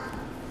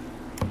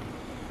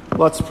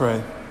Let's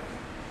pray.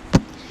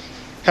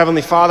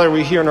 Heavenly Father,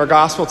 we hear in our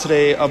gospel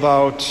today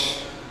about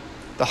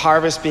the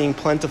harvest being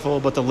plentiful,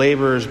 but the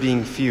laborers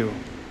being few.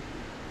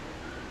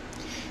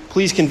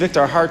 Please convict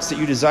our hearts that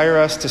you desire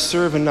us to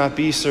serve and not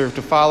be served,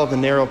 to follow the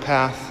narrow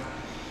path,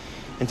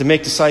 and to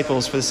make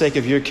disciples for the sake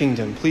of your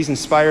kingdom. Please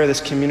inspire this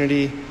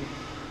community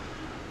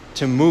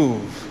to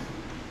move,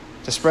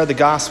 to spread the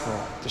gospel,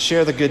 to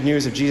share the good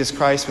news of Jesus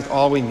Christ with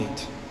all we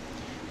meet.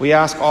 We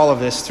ask all of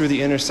this through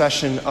the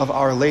intercession of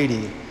Our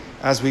Lady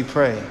as we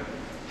pray.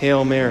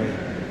 Hail Mary,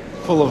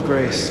 full of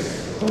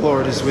grace, the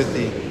Lord is with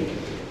thee.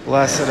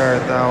 Blessed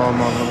art thou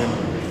among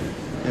women,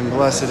 and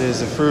blessed is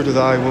the fruit of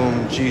thy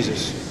womb,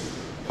 Jesus.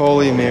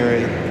 Holy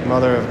Mary,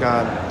 Mother of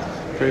God,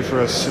 pray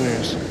for us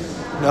sinners,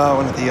 now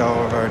and at the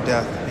hour of our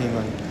death.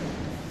 Amen.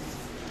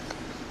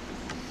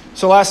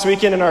 So last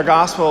weekend in our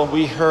gospel,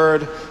 we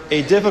heard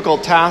a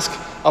difficult task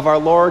of our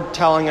Lord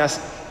telling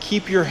us,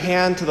 keep your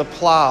hand to the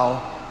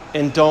plow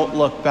and don't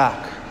look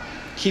back.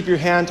 Keep your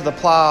hand to the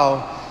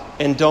plow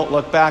and don't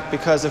look back,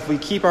 because if we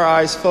keep our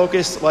eyes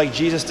focused like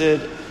Jesus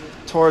did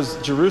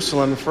towards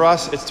Jerusalem, for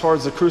us it's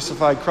towards the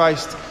crucified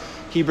Christ,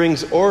 he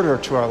brings order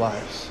to our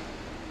lives.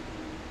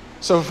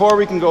 So before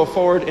we can go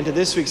forward into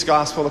this week's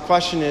gospel, the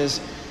question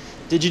is,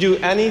 did you do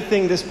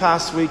anything this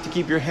past week to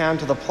keep your hand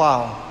to the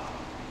plow,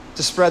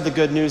 to spread the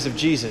good news of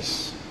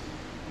Jesus?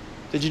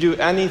 Did you do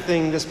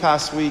anything this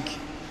past week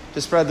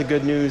to spread the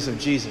good news of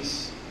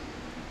Jesus?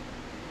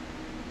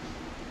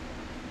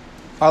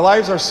 Our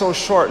lives are so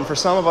short, and for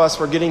some of us,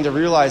 we're getting to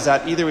realize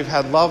that either we've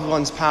had loved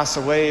ones pass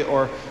away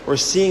or we're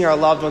seeing our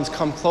loved ones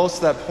come close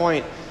to that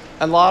point.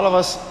 And a lot of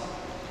us,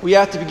 we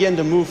have to begin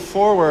to move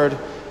forward.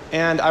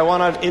 And I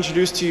want to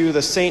introduce to you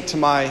the saint to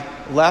my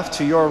left,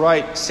 to your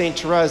right, Saint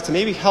Therese, to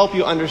maybe help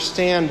you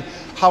understand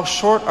how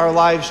short our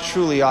lives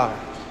truly are.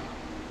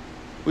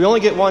 We only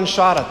get one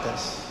shot at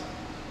this.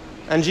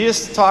 And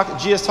Jesus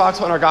talks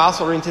about in our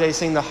gospel reading today,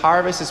 saying the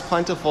harvest is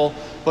plentiful,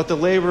 but the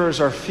laborers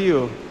are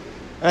few.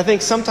 And I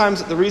think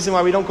sometimes the reason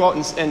why we don't go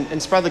out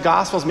and spread the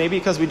gospel is maybe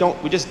because we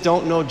just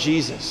don't know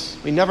Jesus.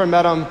 We never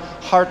met him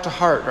heart to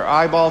heart or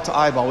eyeball to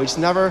eyeball. We just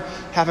never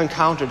have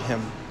encountered him.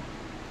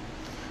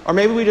 Or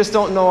maybe we just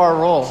don't know our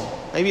role.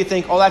 Maybe you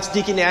think, oh, that's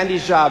Deacon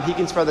Andy's job. He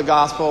can spread the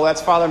gospel.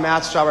 That's Father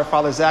Matt's job or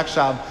Father Zach's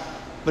job,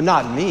 but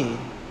not me.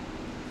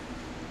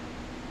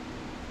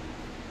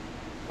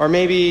 Or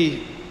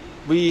maybe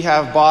we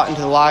have bought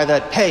into the lie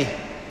that, hey,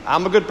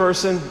 I'm a good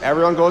person.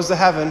 Everyone goes to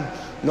heaven.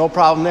 No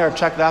problem there.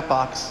 Check that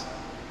box.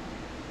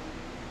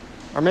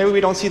 Or maybe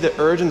we don't see the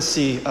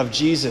urgency of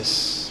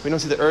Jesus. We don't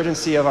see the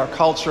urgency of our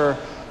culture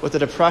with the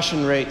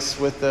depression rates,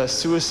 with the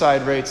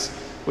suicide rates,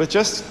 with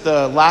just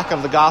the lack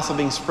of the gospel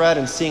being spread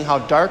and seeing how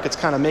dark it's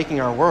kind of making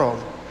our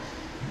world.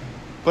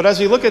 But as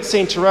we look at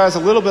Saint Therese, a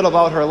little bit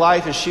about her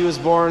life is she was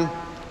born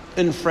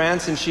in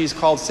France, and she's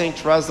called Saint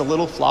Therese the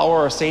Little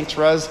Flower, or Saint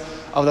Therese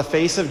of the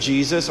Face of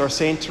Jesus, or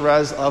Saint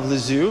Therese of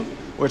Lisieux,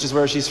 which is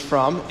where she's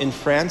from in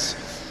France.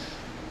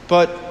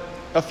 But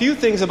a few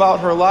things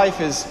about her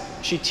life is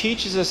she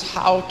teaches us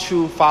how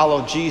to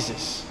follow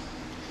Jesus.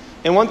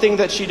 And one thing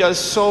that she does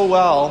so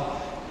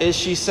well is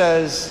she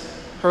says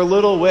her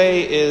little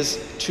way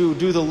is to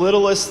do the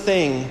littlest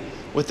thing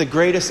with the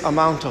greatest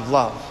amount of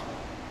love.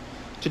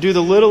 To do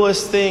the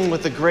littlest thing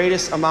with the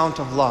greatest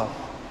amount of love.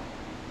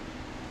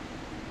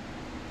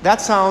 That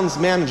sounds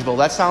manageable.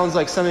 That sounds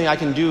like something I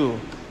can do.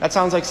 That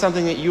sounds like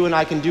something that you and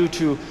I can do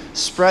to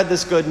spread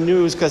this good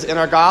news, because in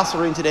our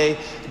gospel reading today,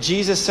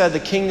 Jesus said the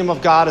kingdom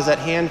of God is at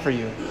hand for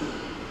you.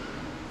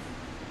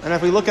 And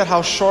if we look at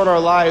how short our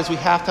lives, we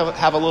have to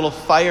have a little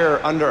fire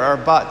under our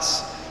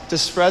butts to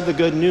spread the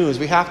good news.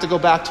 We have to go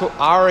back to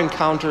our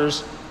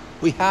encounters.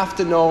 We have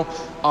to know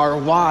our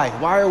why.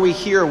 Why are we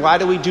here? Why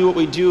do we do what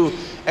we do?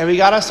 And we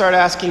got to start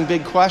asking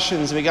big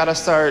questions. We got to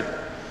start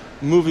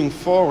moving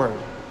forward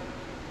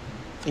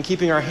and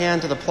keeping our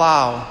hand to the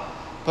plow.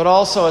 But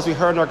also, as we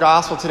heard in our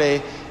gospel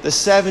today, the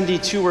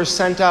 72 were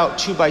sent out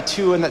 2 by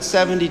 2, and that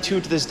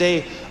 72 to this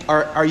day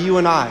are you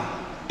and I.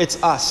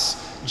 It's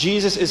us.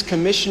 Jesus is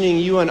commissioning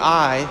you and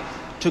I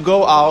to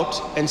go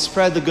out and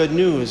spread the good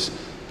news.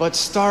 But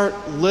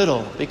start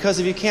little, because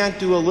if you can't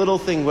do a little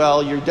thing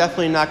well, you're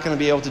definitely not going to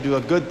be able to do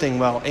a good thing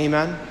well.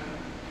 Amen?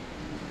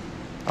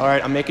 All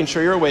right, I'm making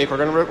sure you're awake. We're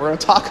going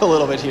to talk a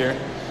little bit here.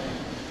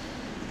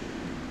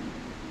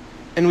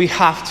 And we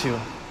have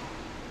to.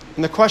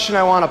 And the question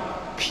I want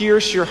to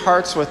pierce your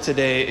hearts with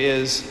today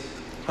is,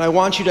 I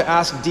want you to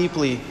ask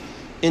deeply,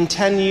 in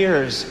 10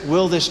 years,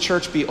 will this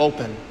church be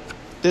open?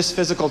 This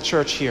physical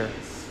church here.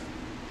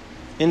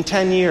 In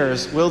 10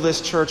 years, will this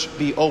church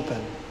be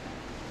open?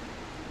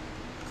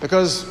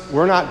 Because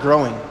we're not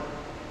growing.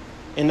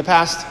 In the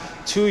past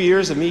 2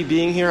 years of me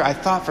being here, I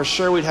thought for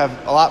sure we'd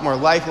have a lot more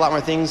life, a lot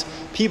more things,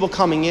 people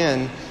coming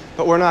in,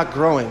 but we're not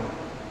growing.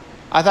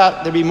 I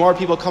thought there'd be more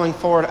people coming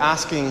forward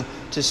asking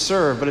to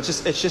serve, but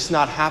it's just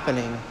not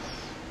happening.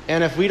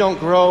 And if we don't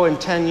grow in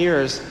 10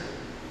 years,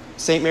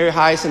 St. Mary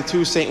Hyacinth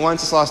II, St.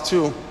 Wenceslas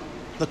II,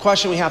 the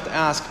question we have to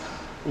ask,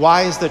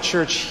 why is the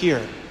church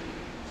here?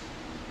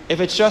 If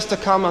it's just to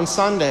come on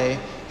Sunday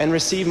and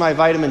receive my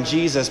vitamin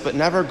Jesus, but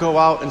never go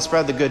out and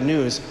spread the good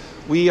news,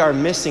 we are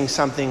missing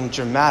something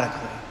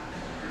dramatically.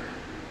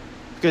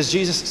 Because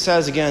Jesus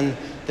says again,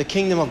 the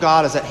kingdom of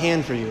God is at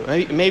hand for you.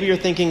 Maybe you're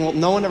thinking, well,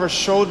 no one ever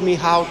showed me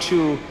how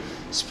to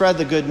spread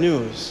the good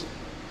news.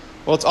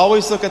 Well, let's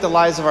always look at the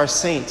lives of our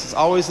saints. Let's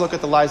always look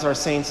at the lives of our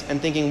saints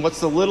and thinking, what's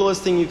the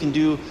littlest thing you can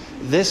do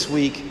this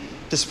week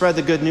to spread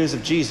the good news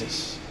of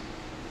Jesus?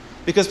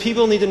 Because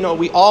people need to know,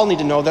 we all need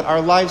to know that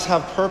our lives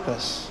have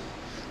purpose.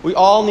 We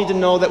all need to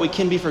know that we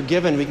can be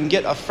forgiven. We can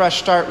get a fresh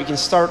start. We can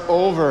start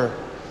over.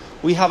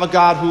 We have a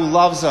God who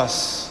loves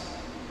us.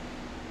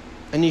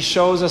 And he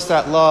shows us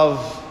that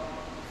love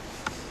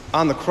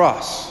on the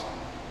cross.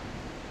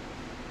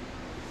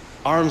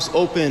 Arms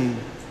open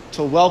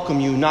to welcome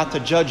you, not to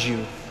judge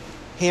you.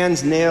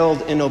 Hands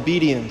nailed in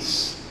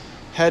obedience.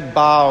 Head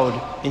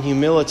bowed in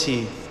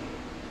humility.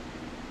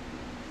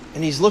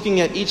 And he's looking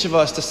at each of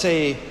us to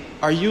say,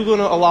 are you going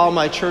to allow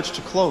my church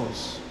to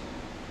close?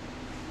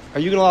 Are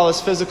you going to allow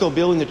this physical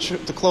building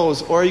to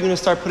close? Or are you going to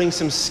start putting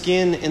some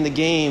skin in the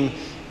game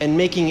and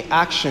taking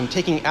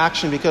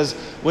action? Because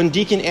when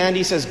Deacon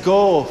Andy says,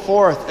 go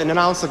forth and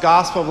announce the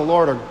gospel of the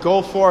Lord, or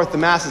go forth, the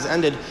mass is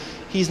ended,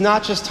 he's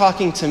not just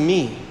talking to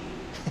me.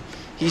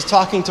 He's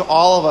talking to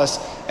all of us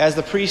as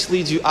the priest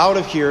leads you out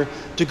of here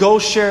to go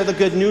share the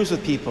good news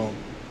with people.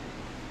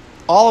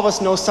 All of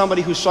us know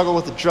somebody who struggled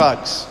with the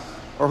drugs,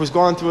 or who's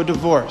gone through a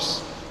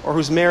divorce, or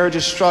whose marriage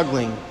is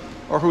struggling,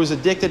 or who is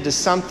addicted to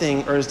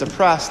something or is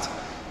depressed.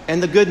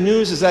 And the good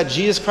news is that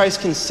Jesus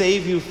Christ can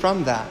save you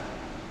from that.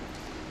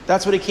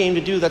 That's what he came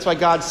to do. That's why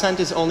God sent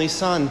his only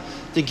Son,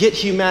 to get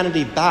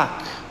humanity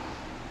back.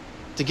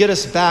 To get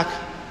us back,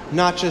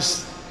 not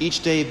just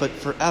each day, but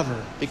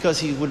forever.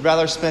 Because he would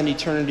rather spend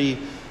eternity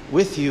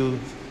with you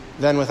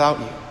than without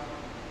you.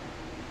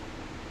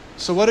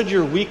 So what did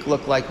your week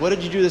look like? What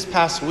did you do this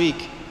past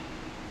week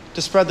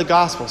to spread the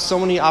gospel? So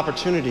many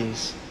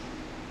opportunities.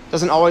 It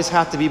doesn't always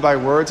have to be by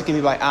words. It can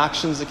be by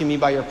actions. It can be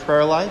by your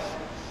prayer life.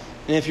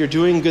 And if you're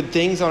doing good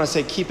things, I want to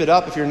say keep it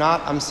up. If you're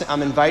not,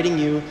 I'm inviting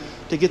you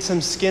to get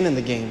some skin in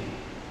the game.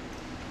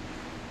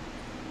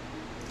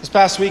 This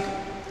past week,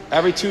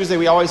 every Tuesday,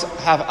 we always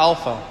have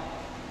Alpha.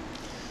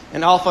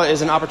 And Alpha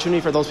is an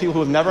opportunity for those people who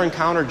have never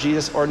encountered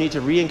Jesus or need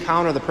to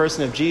re-encounter the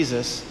person of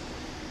Jesus.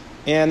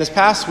 And this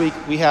past week,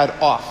 we had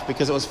off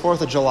because it was 4th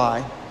of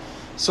July.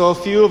 So a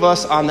few of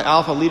us on the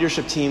Alpha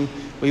leadership team,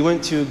 we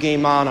went to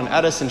Game On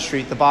Edison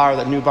Street, the bar,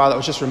 that new bar that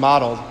was just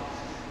remodeled.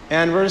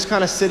 And we're just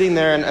kind of sitting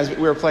there, and as we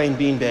were playing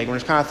beanbag, we're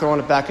just kind of throwing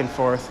it back and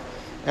forth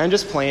and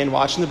just playing,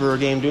 watching the Brewer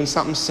game, doing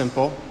something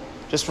simple,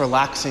 just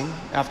relaxing.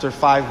 After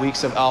 5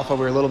 weeks of Alpha,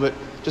 we were a little bit,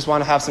 just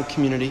want to have some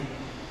community.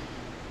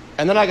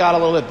 And then I got a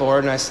little bit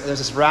bored, and there's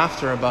this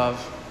rafter above.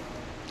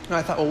 And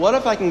I thought, well, what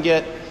if I can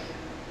get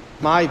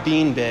my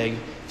beanbag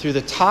through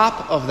the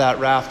top of that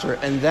rafter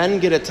and then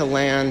get it to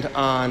land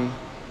on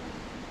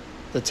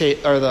the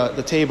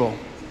table?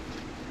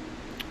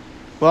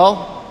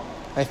 Well,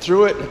 I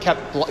threw it and it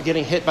kept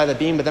getting hit by the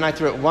beam, but then I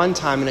threw it one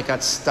time and it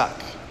got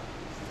stuck.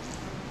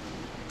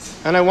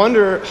 And I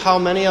wonder how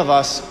many of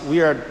us,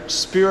 we are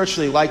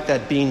spiritually like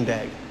that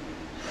beanbag.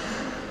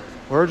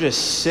 We're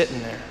just sitting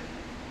there.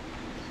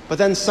 But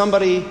then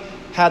somebody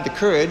had the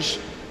courage,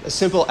 a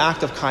simple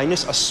act of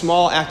kindness, a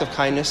small act of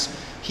kindness.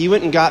 He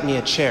went and got me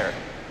a chair.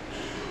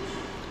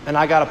 And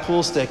I got a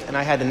pool stick and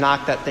I had to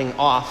knock that thing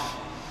off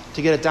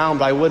to get it down,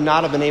 but I would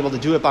not have been able to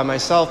do it by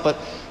myself. But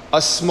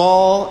a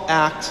small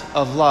act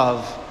of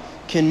love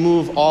can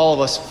move all of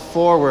us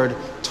forward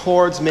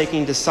towards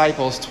making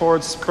disciples,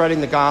 towards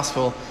spreading the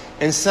gospel,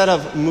 instead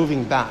of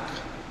moving back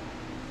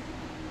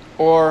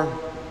or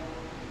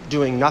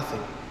doing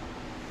nothing.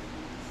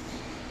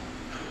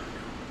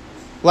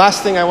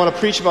 Last thing I want to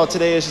preach about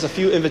today is just a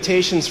few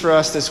invitations for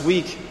us this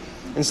week.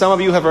 And some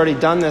of you have already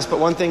done this, but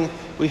one thing,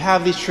 we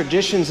have these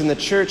traditions in the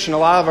church, and a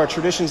lot of our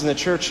traditions in the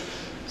church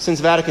since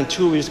Vatican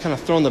II, we've just kind of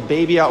thrown the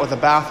baby out with the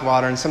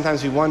bathwater, and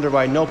sometimes we wonder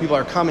why no people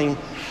are coming.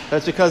 But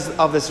it's because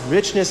of this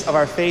richness of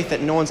our faith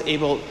that no one's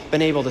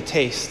been able to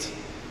taste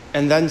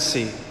and then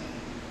see.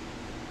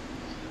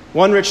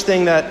 One rich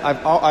thing that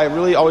I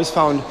really always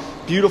found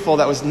beautiful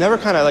that was never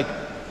kind of like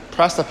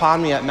pressed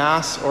upon me at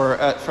Mass or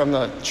from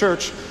the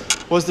church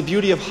was the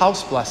beauty of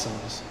house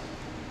blessings.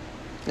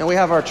 Now we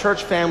have our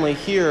church family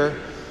here,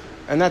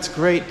 and that's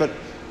great, but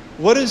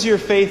what does your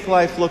faith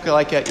life look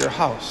like at your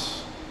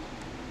house?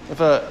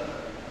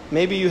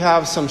 Maybe you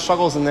have some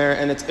struggles in there,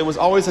 and it was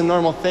always a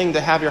normal thing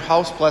to have your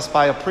house blessed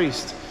by a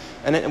priest.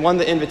 And one of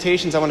the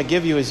invitations I want to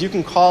give you is you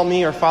can call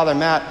me or Father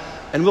Matt,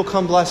 and we'll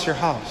come bless your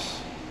house.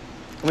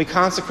 And we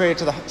consecrate it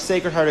to the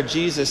Sacred Heart of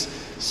Jesus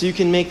so you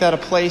can make that a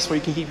place where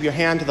you can keep your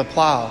hand to the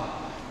plow,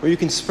 where you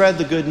can spread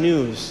the good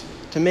news,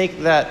 to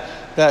make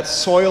that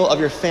soil of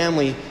your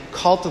family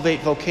cultivate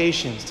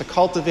vocations, to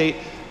cultivate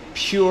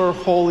pure,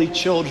 holy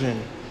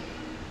children,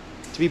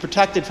 to be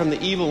protected from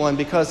the evil one.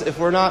 Because if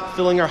we're not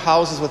filling our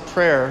houses with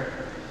prayer,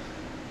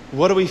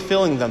 what are we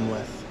filling them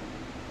with?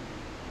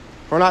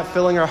 If we're not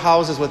filling our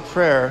houses with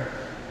prayer,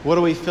 what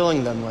are we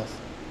filling them with?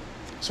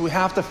 So we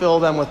have to fill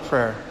them with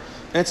prayer.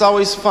 And it's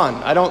always fun.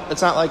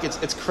 It's not like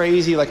it's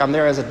crazy, like I'm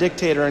there as a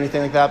dictator or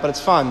anything like that, but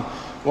it's fun.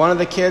 One of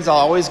the kids, I'll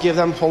always give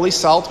them holy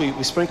salt.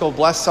 We sprinkle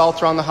blessed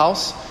salt around the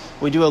house.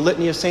 We do a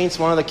litany of saints.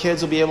 One of the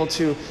kids will be able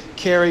to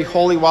carry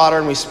holy water,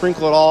 and we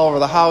sprinkle it all over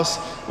the house.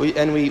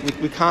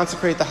 We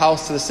consecrate the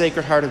house to the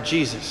Sacred Heart of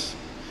Jesus,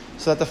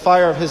 so that the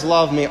fire of his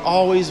love may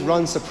always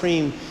run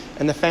supreme,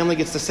 and the family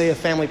gets to say a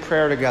family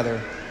prayer together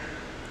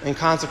and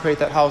consecrate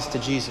that house to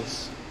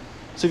Jesus.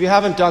 So if you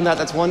haven't done that,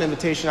 that's one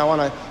invitation I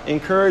want to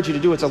encourage you to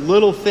do. It's a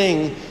little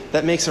thing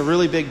that makes a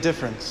really big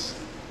difference.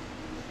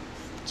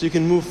 So you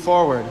can move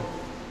forward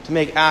to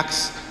make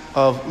acts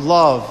of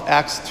love,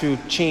 acts to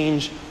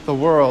change the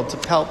world,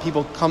 to help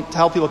people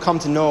come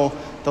to know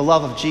the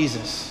love of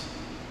Jesus.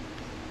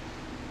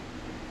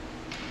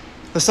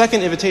 The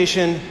second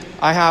invitation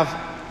I have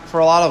for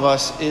a lot of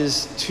us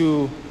is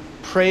to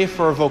pray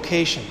for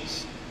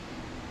vocations.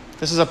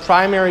 This is a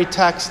primary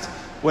text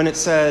when it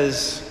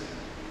says,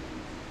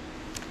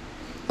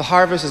 the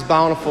harvest is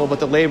bountiful, but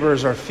the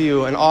laborers are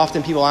few. And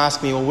often people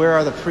ask me, well, where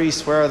are the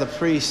priests? Where are the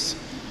priests?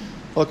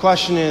 Well, the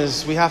question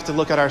is, we have to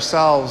look at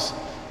ourselves.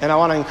 And I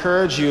want to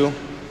encourage you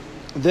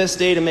this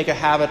day to make a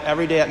habit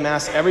every day at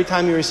Mass, every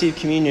time you receive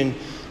communion,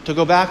 to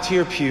go back to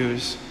your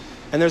pews.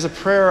 And there's a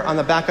prayer on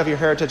the back of your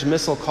Heritage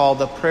Missal called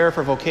the Prayer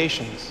for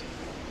Vocations.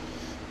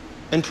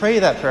 And pray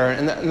that prayer.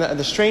 And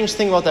the strange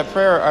thing about that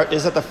prayer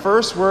is that the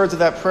first words of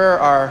that prayer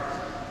are,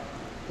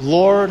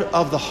 Lord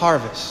of the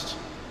harvest.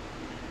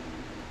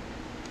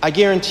 I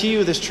guarantee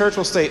you this church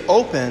will stay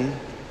open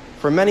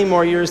for many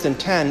more years than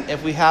 10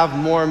 if we have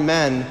more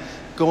men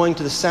going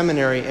to the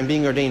seminary and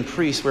being ordained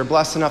priests. We're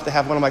blessed enough to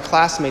have one of my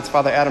classmates,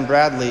 Father Adam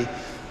Bradley,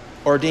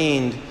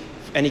 ordained,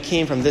 and he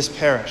came from this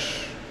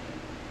parish.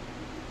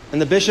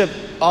 And the bishop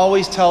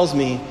always tells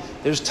me,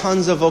 there's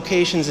tons of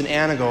vocations in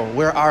Anago.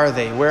 Where are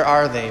they? Where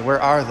are they?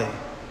 Where are they?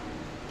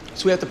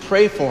 So we have to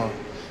pray for them.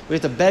 We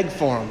have to beg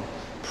for them.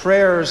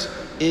 Prayers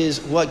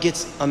is what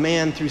gets a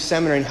man through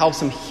seminary and helps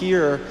him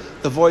hear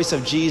the voice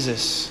of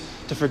Jesus,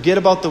 to forget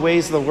about the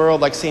ways of the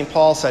world, like St.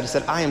 Paul said. He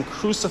said, I am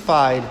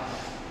crucified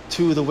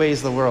to the ways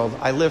of the world.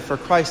 I live for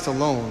Christ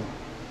alone.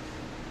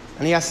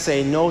 And he has to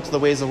say no to the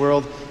ways of the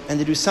world and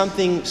to do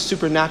something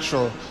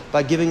supernatural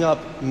by giving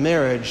up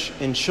marriage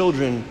and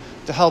children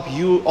to help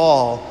you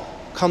all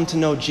come to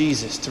know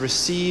Jesus, to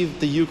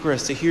receive the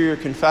Eucharist, to hear your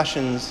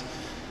confessions,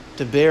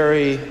 to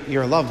bury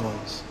your loved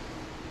ones.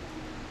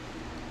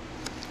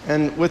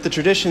 And with the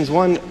traditions,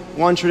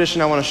 one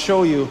tradition I want to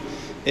show you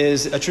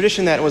is a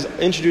tradition that was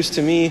introduced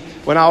to me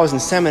when I was in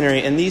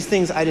seminary, and these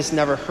things I just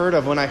never heard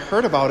of. When I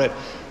heard about it,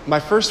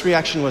 my first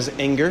reaction was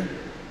anger,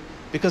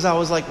 because I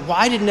was like,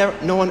 why did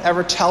no one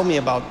ever tell me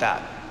about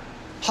that?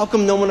 How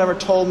come no one ever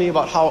told me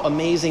about how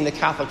amazing the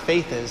Catholic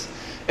faith is,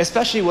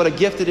 especially what a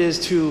gift it is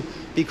to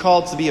be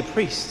called to be a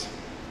priest?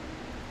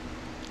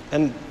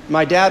 And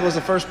my dad was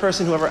the first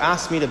person who ever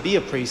asked me to be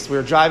a priest. We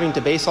were driving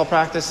to baseball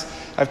practice.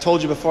 I've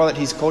told you before that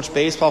he's coached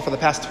baseball for the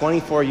past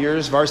 24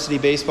 years, varsity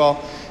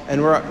baseball.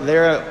 And we're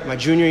there my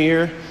junior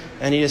year,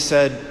 and he just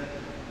said,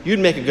 you'd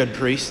make a good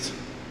priest.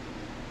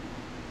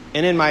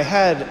 And in my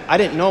head, I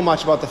didn't know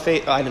much about the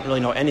faith. I didn't really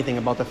know anything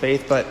about the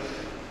faith, but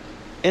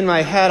in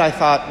my head I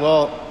thought,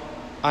 well,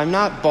 I'm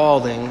not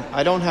balding,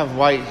 I don't have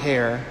white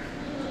hair,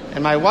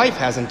 and my wife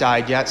hasn't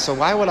died yet, so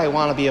why would I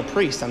want to be a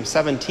priest? I'm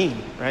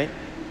 17, right?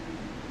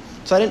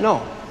 So I didn't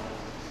know.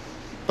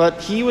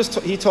 But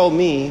he told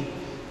me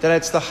that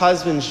it's the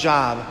husband's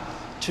job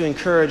to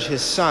encourage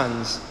his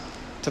sons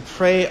to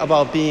pray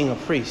about being a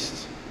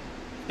priest.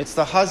 It's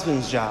the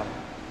husband's job.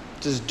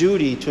 It's his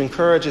duty to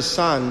encourage his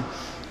son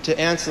to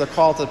answer the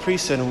call to the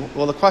priesthood.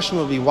 Well, the question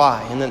will be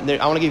why. And then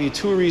I want to give you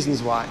two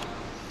reasons why.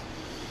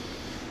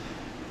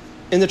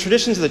 In the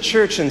traditions of the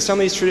church, and some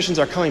of these traditions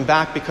are coming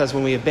back because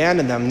when we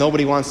abandon them,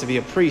 nobody wants to be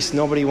a priest.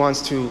 Nobody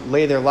wants to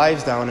lay their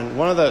lives down. And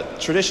one of the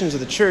traditions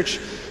of the church,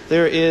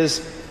 there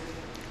is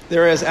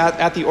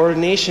at the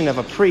ordination of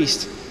a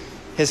priest,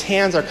 his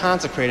hands are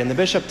consecrated. And the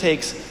bishop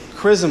takes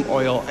chrism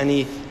oil and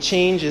he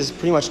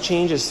pretty much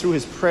changes through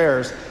his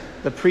prayers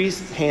the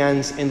priest's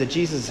hands into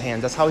Jesus'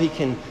 hands. That's how he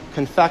can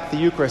confect the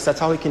Eucharist. That's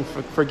how he can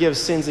forgive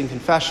sins in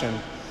confession.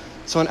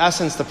 So in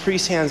essence, the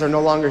priest's hands are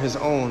no longer his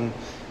own.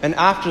 And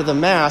after the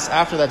Mass,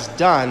 after that's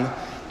done,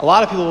 a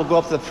lot of people will go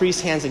up to the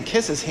priest's hands and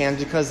kiss his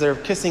hands because they're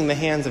kissing the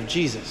hands of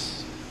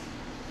Jesus.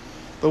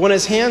 But when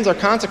his hands are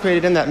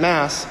consecrated in that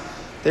Mass,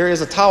 there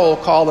is a towel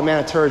called a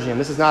maniturgium.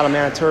 This is not a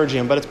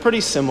maniturgium, but it's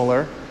pretty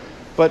similar.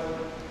 But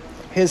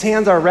his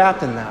hands are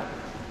wrapped in that.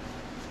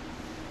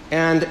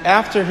 And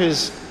after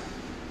his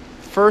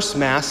first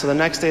Mass, so the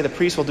next day the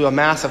priest will do a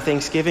Mass of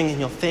thanksgiving, and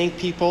he'll thank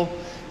people.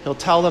 He'll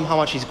tell them how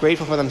much he's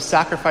grateful for them,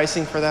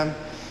 sacrificing for them.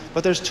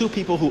 But there's two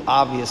people who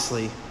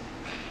obviously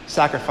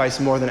sacrifice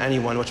more than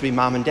anyone, which would be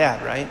mom and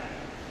dad, right?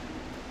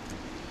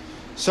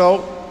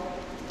 So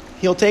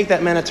he'll take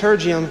that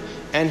maniturgium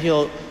and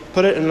he'll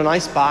put it in a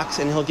nice box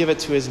and he'll give it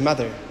to his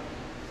mother.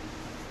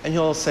 And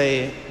he'll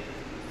say,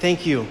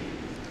 thank you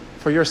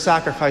for your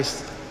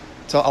sacrifice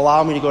to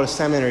allow me to go to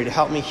seminary, to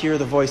help me hear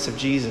the voice of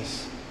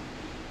Jesus,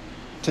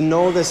 to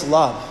know this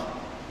love.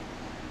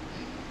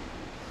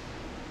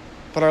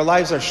 but our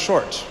lives are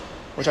short,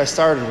 which I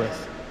started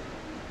with.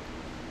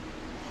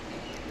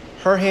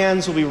 Her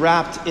hands will be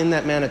wrapped in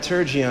that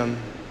maniturgium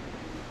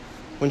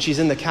when she's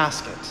in the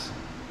casket.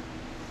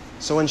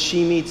 So when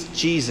she meets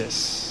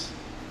Jesus,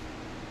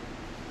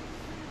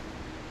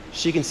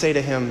 she can say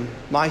to him,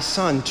 my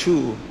son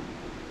too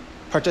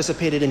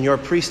participated in your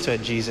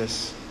priesthood,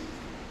 Jesus.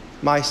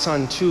 My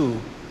son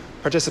too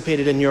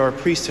participated in your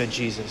priesthood,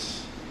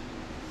 Jesus.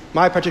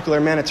 My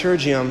particular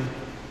maniturgium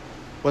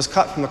was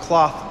cut from the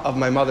cloth of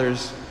my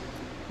mother's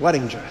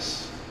wedding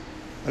dress.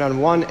 And on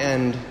one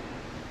end,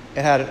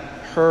 it had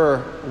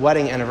her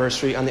wedding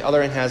anniversary. On the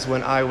other end has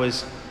when I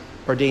was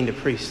ordained a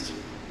priest.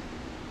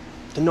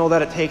 To know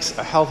that it takes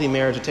a healthy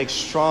marriage, it takes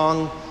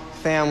strong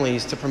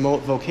families to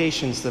promote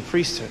vocations to the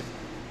priesthood.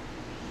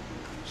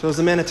 So it's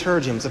the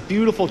maniturgium. It's a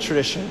beautiful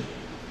tradition.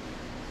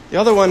 The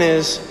other one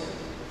is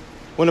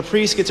when a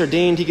priest gets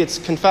ordained, he gets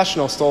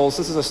confessional stoles.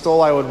 This is a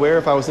stole I would wear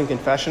if I was in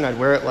confession. I'd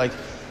wear it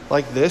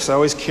like this. I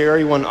always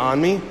carry one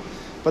on me.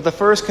 But the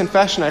first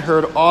confession I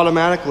heard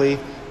automatically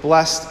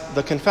blessed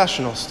the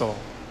confessional stole.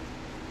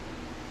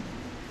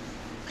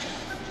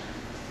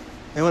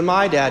 And when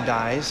my dad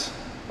dies,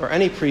 or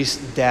any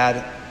priest's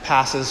dad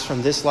passes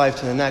from this life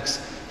to the next,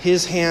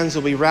 his hands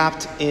will be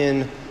wrapped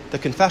in the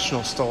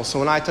confessional stole. So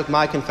when I took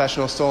my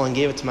confessional stole and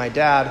gave it to my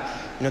dad,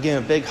 gave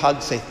him a big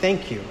hug, say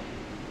thank you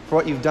for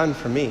what you've done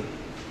for me.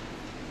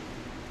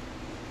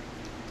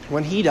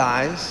 When he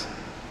dies,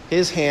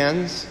 his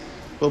hands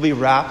will be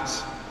wrapped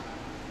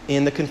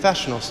in the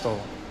confessional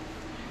stole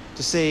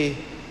to say,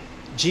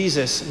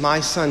 Jesus, my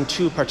son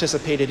too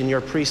participated in your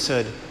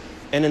priesthood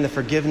and in the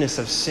forgiveness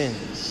of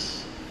sins.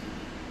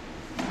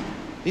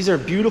 These are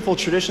beautiful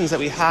traditions that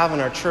we have in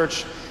our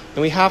church,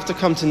 and we have to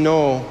come to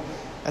know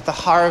that the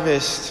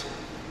harvest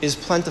is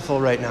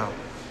plentiful right now.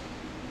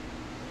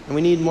 And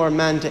we need more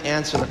men to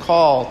answer the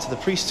call to the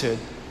priesthood.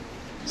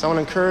 So I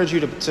want to encourage you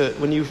to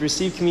when you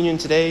receive communion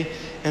today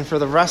and for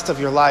the rest of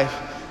your life,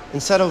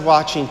 instead of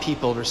watching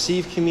people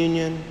receive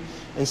communion,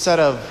 instead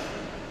of,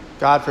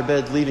 God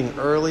forbid, leaving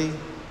early,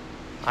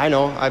 I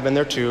know, I've been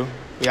there too,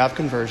 we have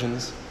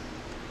conversions,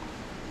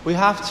 we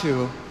have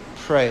to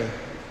pray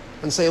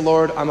and say,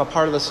 Lord, I'm a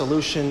part of the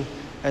solution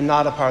and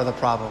not a part of the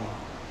problem.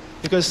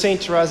 Because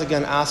St. Therese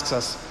again asks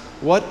us,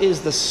 what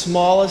is the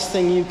smallest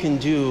thing you can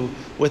do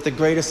with the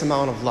greatest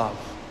amount of love?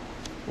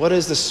 What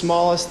is the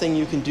smallest thing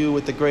you can do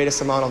with the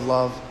greatest amount of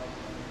love?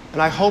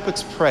 And I hope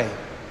it's pray.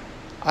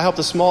 I hope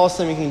the smallest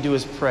thing we can do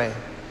is pray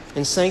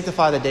and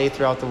sanctify the day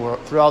throughout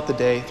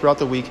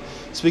the week,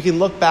 so we can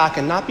look back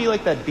and not be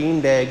like that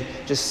beanbag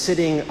just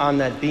sitting on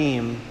that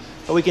beam,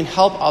 but we can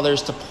help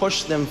others to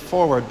push them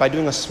forward by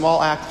doing a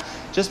small act,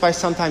 just by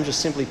sometimes just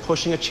simply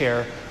pushing a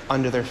chair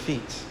under their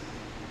feet.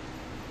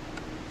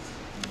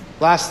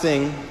 Last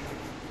thing,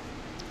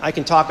 I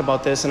can talk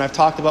about this, and I've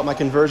talked about my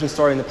conversion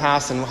story in the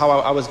past and how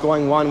I was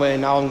going one way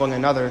and now I'm going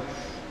another,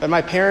 but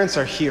my parents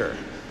are here.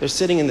 They're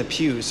sitting in the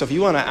pews. So if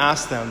you want to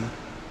ask them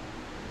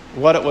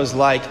what it was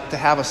like to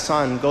have a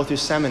son go through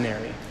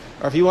seminary,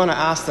 or if you want to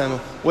ask them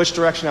which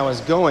direction I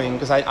was going,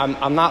 because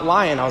I'm not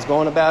lying, I was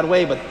going a bad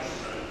way, but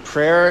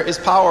prayer is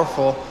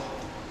powerful.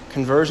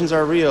 Conversions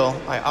are real.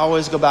 I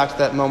always go back to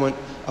that moment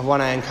of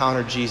when I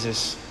encountered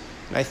Jesus.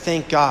 And I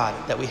thank God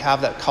that we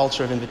have that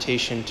culture of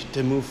invitation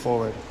to move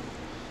forward.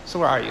 So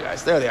where are you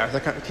guys? There they are.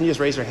 Can you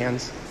just raise your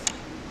hands?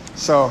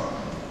 So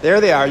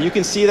there they are. You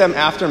can see them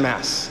after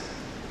Mass.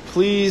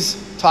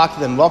 Please talk to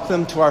them. Welcome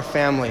them to our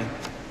family.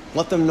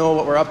 Let them know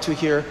what we're up to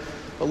here.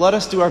 But let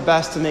us do our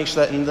best to make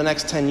sure that in the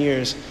next 10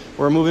 years,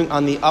 we're moving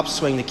on the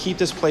upswing to keep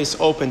this place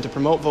open, to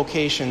promote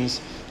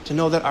vocations, to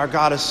know that our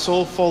God is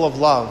so full of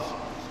love.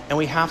 And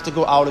we have to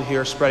go out of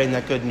here spreading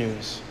that good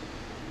news.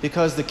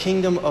 Because the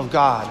kingdom of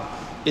God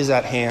is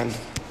at hand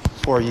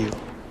for you.